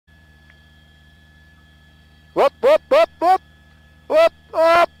Whoop, whoop, whoop, whoop, whoop,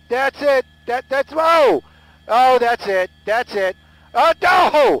 whoop. That's it. That's, oh. Oh, that's it. That's it. Oh,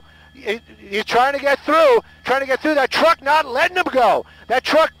 no. He's trying to get through. Trying to get through. That truck not letting him go. That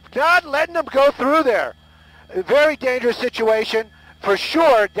truck not letting him go through there. A very dangerous situation for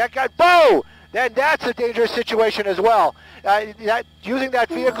sure. That guy, Bo. Then that's a dangerous situation as well. Using that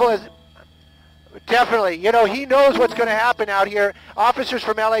vehicle as definitely, you know, he knows what's going to happen out here. Officers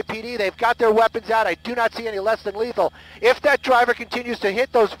from LAPD, they've got their weapons out. I do not see any less than lethal. If that driver continues to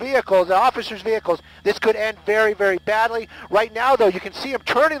hit those vehicles, the officers' vehicles, this could end very, very badly. Right now, though, you can see him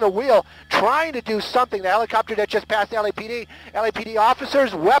turning the wheel, trying to do something. The helicopter that just passed LAPD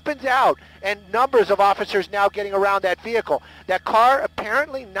officers, weapons out, and numbers of officers now getting around that vehicle. That car,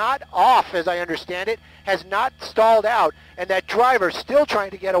 apparently not off, as I understand it, has not stalled out, and that driver still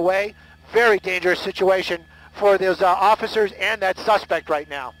trying to get away. Very dangerous situation for those officers and that suspect right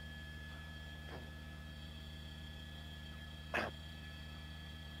now.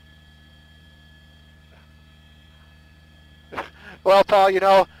 Well, Paul, you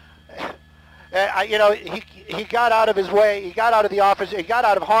know, he got out of his way. He got out of the officer. He got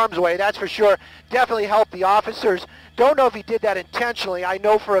out of harm's way. That's for sure. Definitely helped the officers. Don't know if he did that intentionally. I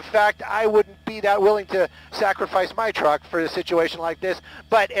know for a fact I wouldn't be that willing to sacrifice my truck for a situation like this.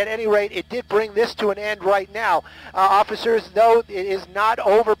 But at any rate, it did bring this to an end right now. Officers, though, it is not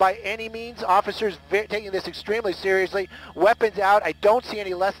over by any means. Officers taking this extremely seriously. Weapons out. I don't see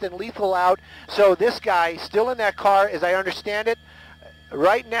any less than lethal out. So this guy still in that car, as I understand it.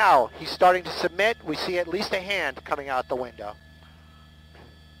 Right now, he's starting to submit. We see at least a hand coming out the window.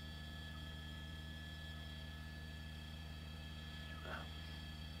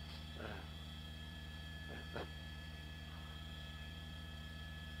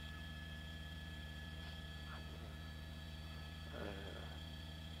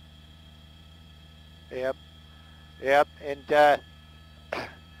 Yep, and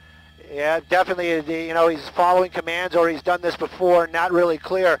yeah, definitely, you know, he's following commands, or he's done this before, not really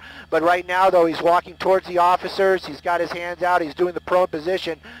clear. But right now, though, he's walking towards the officers. He's got his hands out. He's doing the prone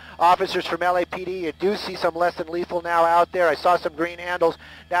position. Officers from LAPD, you do see some less than lethal now out there. I saw some green handles.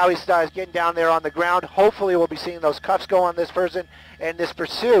 Now he's getting down there on the ground. Hopefully we'll be seeing those cuffs go on this person, and this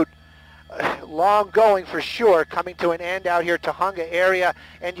pursuit, long going for sure, coming to an end out here, Tujunga area.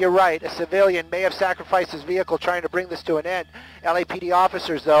 And you're right, a civilian may have sacrificed his vehicle trying to bring this to an end. LAPD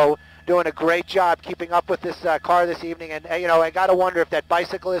officers, though, doing a great job keeping up with this car this evening. And, you know, I got to wonder if that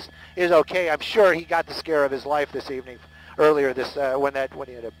bicyclist is okay. I'm sure he got the scare of his life this evening, earlier this, when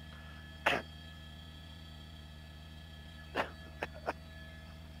he had a...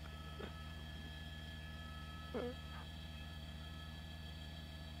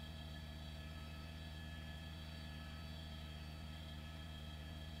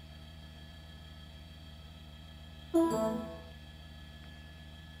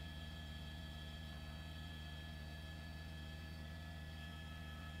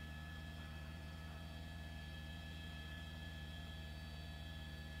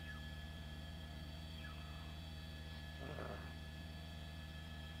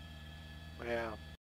 Yeah.